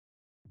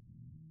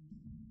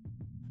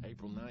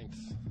April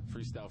 9th,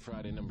 Freestyle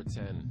Friday number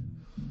 10.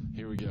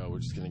 Here we go, we're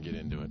just gonna get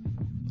into it.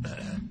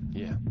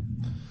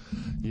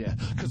 Yeah,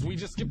 cause we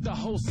just skipped the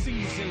whole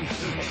season.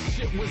 That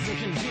shit was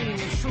inconvenient.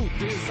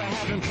 Truth is, I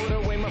haven't put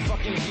away my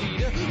fucking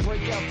heater.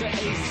 Break out the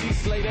AC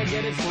Slater,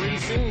 get it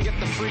freezing. Get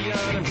the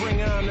Freon and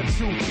bring on the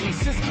two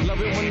pieces. Love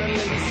it when the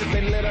ladies sip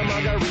they little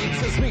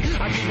margaritas. Me,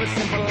 I keep it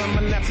simple, I'm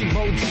a Nazi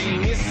bow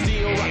genius.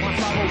 Still rock my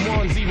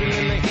 501s even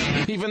in the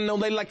heat. Even though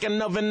they like an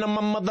oven on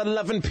my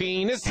mother-loving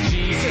penis.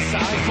 Jesus,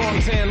 I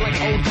form 10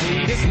 like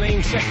OG. This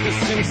name check the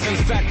Simpsons,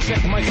 fact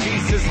check my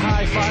thesis.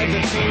 High five the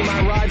team,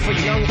 I ride for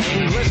young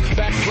English.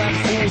 Backslap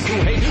fools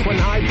who hate when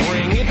I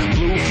bring it.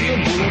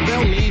 Bluefield,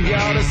 Bluebell, need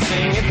y'all to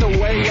sing it. The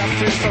way I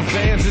fish for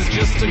fans is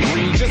just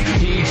egregious.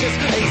 He just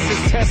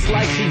aces tests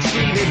like he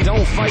cheated.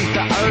 Don't fight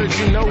the urge,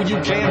 you know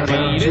you can't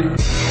beat it.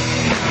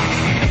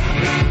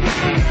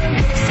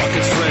 Fuck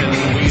a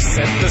trend, we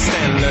set the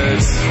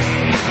standards.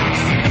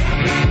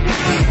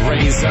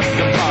 Raise up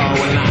the bar,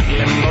 we're not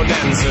limbo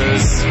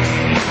dancers.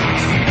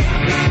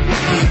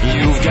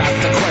 You've got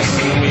the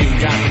question, we've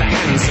got the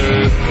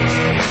answer.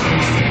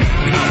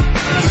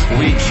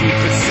 We keep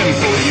it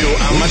simple, you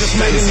are much just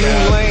made a new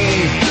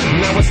lane.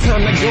 Now it's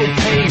time to go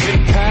pave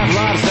it.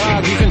 Pavlov's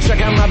dog, you can check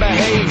out my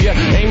behavior.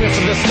 Aiming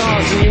for the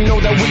stars and you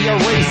know that we are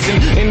racing.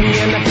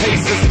 Indiana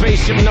Pacers,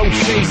 spaceship, no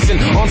chasing.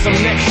 On some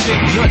next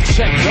shit, nut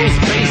check those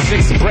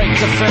basics. Break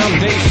the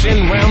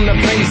foundation, round the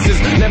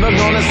bases. Never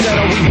gonna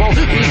settle, we won't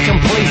be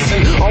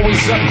complacent. Always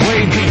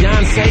upgrade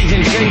Beyonce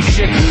and Jay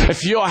shit.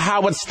 If you're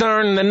Howard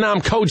Stern, then I'm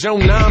Kojo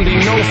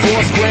Namdi. No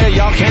Foursquare,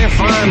 y'all can't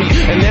find me.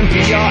 An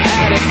NPR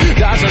addict,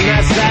 dodging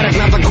that static.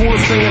 Not the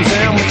coolest thing in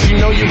town, but you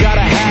know you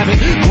gotta have it.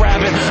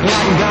 Grab it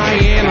like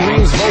Diane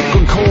Reeves,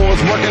 vocal cords.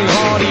 Working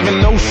hard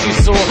even though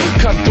she's sore.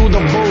 Cut through the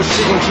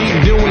bullshit and keep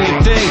doing your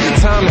thing.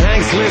 Tom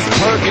Hanks, Liz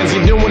Perkins,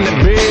 you're doing it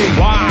big.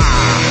 Wow.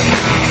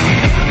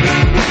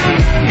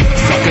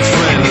 Fuck a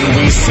trend,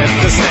 we set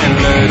the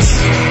standards.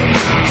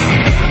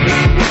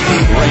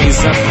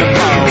 Raise up the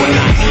bar, we're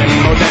not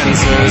limbo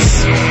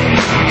dancers.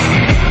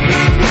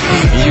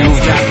 You've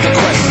got the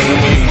question,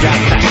 we've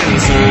got the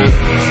answer.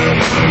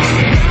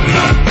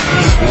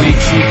 We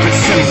keep it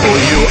simple,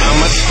 you are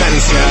much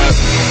fancier.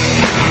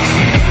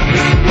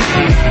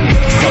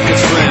 Fuck a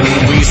trend,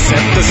 we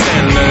set the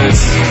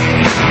standards.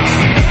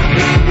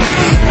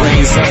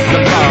 Raise up the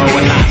bar,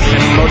 we're not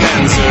limbo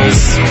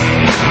dancers.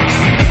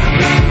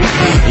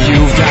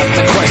 You've got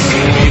the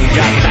question, we've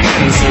got the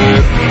answer.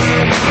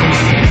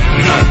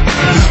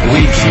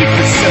 We keep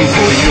it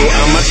simple, you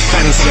are much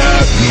fancier.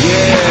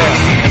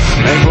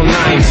 Yeah, April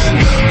 9th,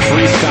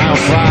 Freestyle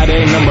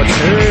Friday number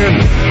 10.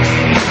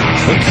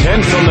 The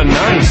 10th on the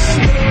 9th.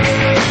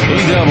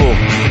 E-double,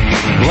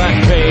 Black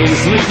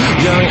Paisley,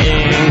 Young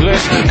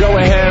English. Go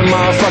ahead,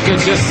 motherfucker,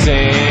 just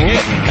sing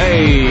it.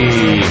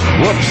 Hey,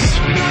 whoops.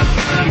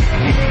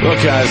 Look,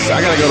 guys,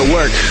 I gotta go to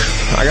work.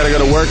 I gotta go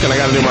to work and I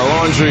gotta do my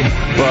laundry,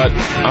 but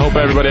I hope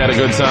everybody had a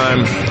good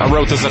time. I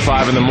wrote this at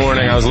 5 in the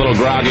morning. I was a little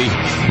groggy.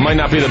 Might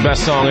not be the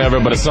best song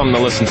ever, but it's something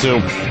to listen to.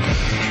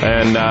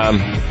 And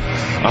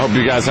I hope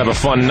you guys have a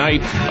fun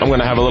night. I'm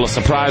gonna have a little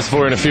surprise for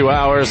you in a few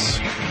hours.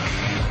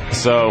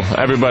 So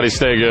everybody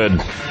stay good.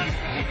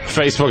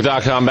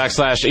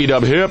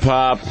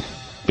 Facebook.com/EWHipHop.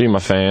 Be my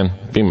fan.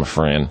 Be my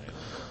friend.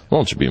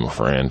 Won't you be my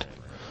friend?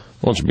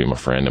 Won't you be my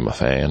friend and my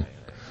fan?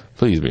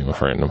 Please be my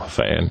friend and my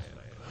fan.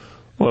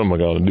 What am I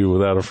going to do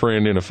without a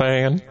friend and a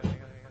fan?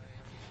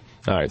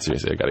 All right,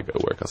 seriously, I got to go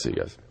to work. I'll see you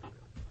guys.